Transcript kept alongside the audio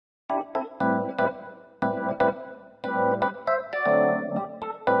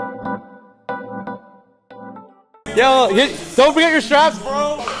Yo, don't forget your straps,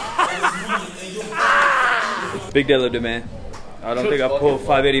 bro. Big deadlifter, man. I don't think I pulled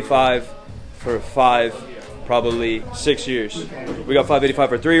 585 for probably 6 years. We got 585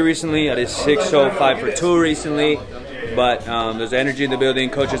 for 3 recently. I did 605 for 2 recently. But there's energy in the building,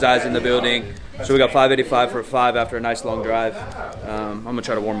 coach's eyes in the building. So we got 585 for 5 after a nice long drive. I'm gonna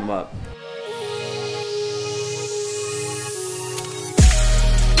try to warm them up.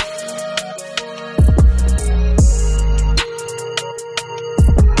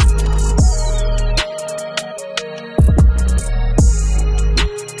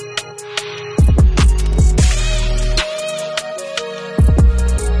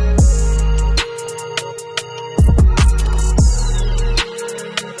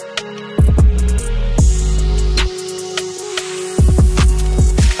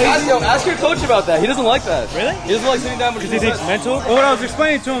 Yo, ask your coach about that. He doesn't like that. Really? He doesn't like sitting down because he thinks mental. Well, what I was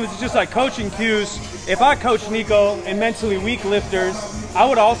explaining to him is just like coaching cues. If I coach Nico and mentally weak lifters, I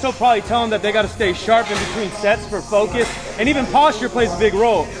would also probably tell them that they got to stay sharp in between sets for focus, and even posture plays a big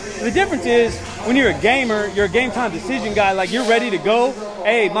role. The difference is when you're a gamer, you're a game time decision guy, like you're ready to go.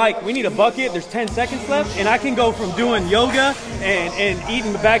 Hey, Mike, we need a bucket. There's 10 seconds left, and I can go from doing yoga and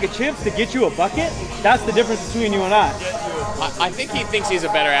eating a bag of chips to get you a bucket. That's the difference between you and I. I think he thinks he's a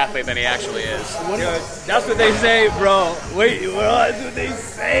better athlete than he actually is. That's what they say, bro. Wait, that's what they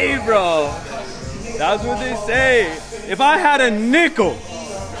say, bro. That's what they say. If I had a nickel,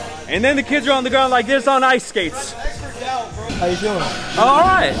 and then the kids are on the ground like this on ice skates. How you feeling? All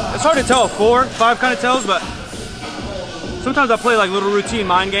right. It's hard to tell. 4, 5 kind of tells, but sometimes I play like little routine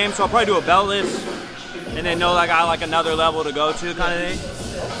mind games, so I'll probably do a belt lift, and then know like I like another level to go to kind of thing.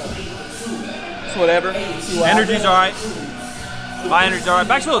 It's whatever. Energy's all right. My energy's all right.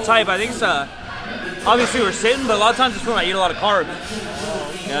 Back's a little tight, but I think it's obviously we're sitting, but a lot of times it's when I eat a lot of carbs.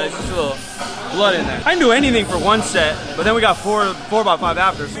 Yeah, it's just a little blood in there. I can do anything for 1 set, but then we got 4 by 5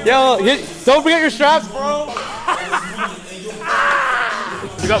 after. Yo, don't forget your straps, bro.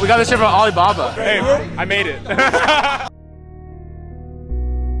 We got this shit from Alibaba. Hey, I made it.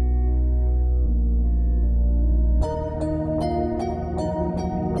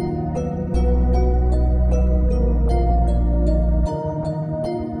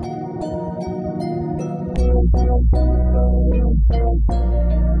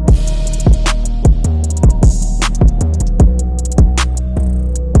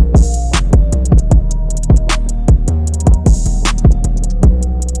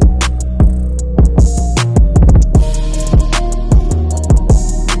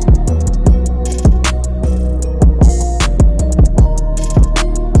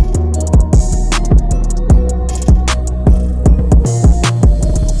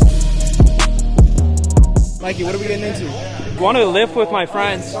 Mikey, what are we getting into? I want to lift with my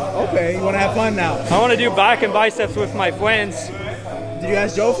friends. Okay, you want to have fun now? I want to do back and biceps with my friends. Did you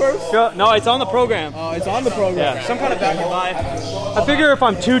ask Joe first? No, it's on the program. Oh, it's on the program. Yeah, some kind of back and bi. I figure if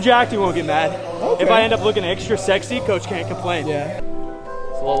I'm too jacked, he won't get mad. Okay. If I end up looking extra sexy, coach can't complain. Yeah.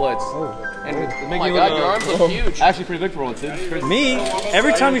 Slowlets. And Oh my god, your arms look huge. Actually pretty big for one, too. Me?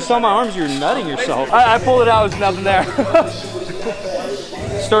 Every time you saw my arms, you're nutting yourself. I pulled it out, there's nothing there.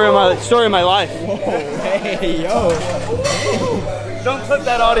 story of my life. Whoa, hey, yo. Don't clip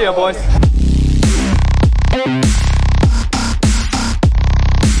that audio, boys.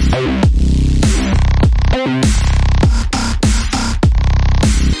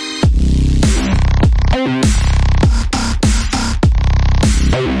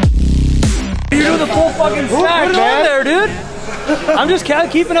 You're doing the full fucking stack, Put it on there, dude. I'm just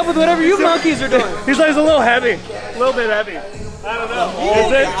keeping up with whatever you monkeys are doing. He's like, it's a little heavy. A little bit heavy. I don't know.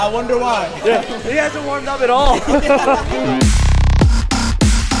 Is it? I wonder why. Yeah. He hasn't warmed up at all.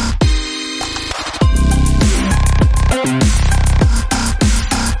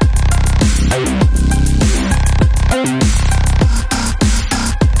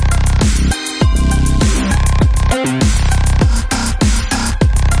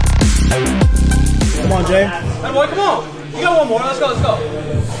 Come on, Jay. Hey, boy, come on. You got one more. Let's go, let's go.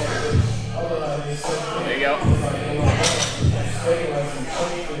 There you go.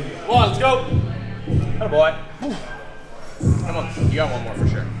 Come on, let's go. Hey, boy. Come on. You got one more for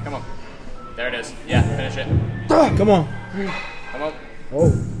sure. Come on. There it is. Yeah, finish it. Come on. Come on.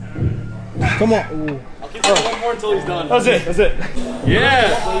 Oh. Come on. Ooh. I'll keep doing one more until he's done. That's it. That's it.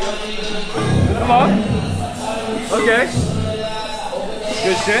 Yeah. Come on. Okay.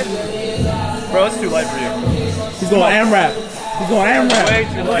 Good shit. Bro, it's too light for you. He's going AMRAP. He's going AMRAP. Way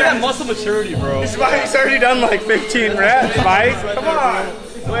too Look light. at that muscle maturity, bro. He's already done like 15 reps, Mike. Come on.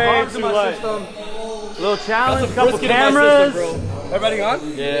 Way Carbs too in my light. system. Little challenge, That's a couple brisket in my cameras. system, bro. Everybody gone?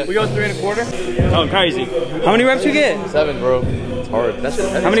 Yeah. We go 3 1/4. Oh, crazy. How many reps you get? 7, bro. It's hard. That's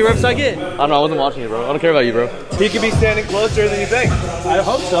just How many reps I get? I don't know. I wasn't watching you, bro. I don't care about you, bro. He could be standing closer than you think. I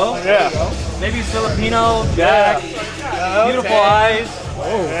hope so. Yeah. Maybe Filipino, Jack, beautiful eyes,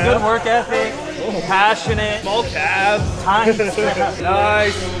 good work ethic, passionate, Small calves. time.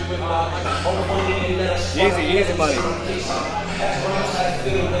 Nice. Easy money.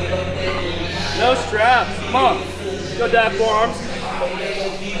 No straps. Come on. Go dad forearms.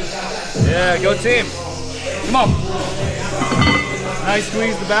 Yeah, go team. Come on. Nice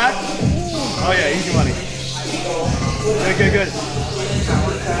squeeze the back. Oh yeah, easy money. Good.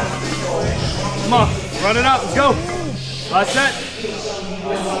 Come on, run it up, let's go. Last set.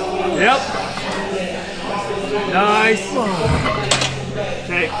 Yep. Nice.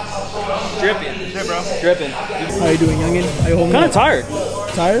 Okay. Dripping. Shit, bro. Dripping. How you doing, youngin? How you holding Kind up? of tired.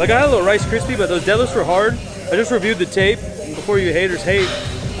 Tired? Like I had a little Rice Krispie, but those deadlifts were hard. I just reviewed the tape before you haters hate.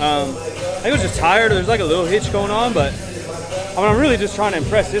 I think I was just tired. There's like a little hitch going on, but I mean, I'm really just trying to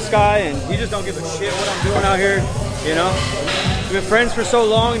impress this guy, and he just don't give a shit what I'm doing out here. You know, we've been friends for so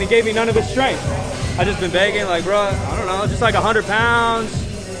long, and he gave me none of his strength. I just been begging, like, bro, I don't know, just like 100 pounds.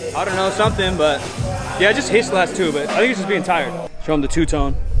 I don't know, something, but yeah, I just hitched last 2, but I think it's just being tired. Show him the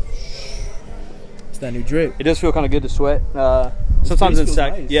 2-tone. It's that new drip. It does feel kind of good to sweat. Sometimes in feels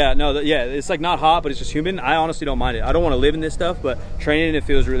sec, nice. yeah, no, yeah, it's like not hot, but it's just humid. I honestly don't mind it. I don't want to live in this stuff, but training it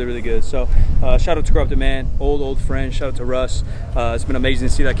feels really good. So, shout out to Corrupted Man, old friend. Shout out to Russ. It's been amazing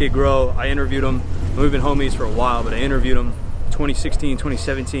to see that kid grow. I interviewed him. We've been homies for a while, but I interviewed him 2016,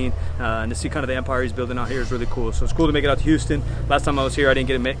 2017, and to see kind of the empire he's building out here is really cool. So it's cool to make it out to Houston. Last time I was here, I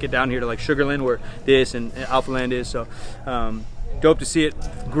didn't get down here to like Sugarland, where this and Alpha Land is. So. Dope to see it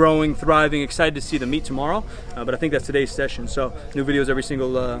growing, thriving, excited to see the meet tomorrow, but I think that's today's session. So new videos every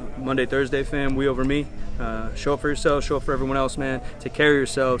single Monday, Thursday, fam. We over me. Show up for yourself, show up for everyone else, man. Take care of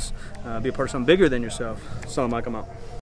yourselves, be a part of something bigger than yourself. Silentmikke, I'm out.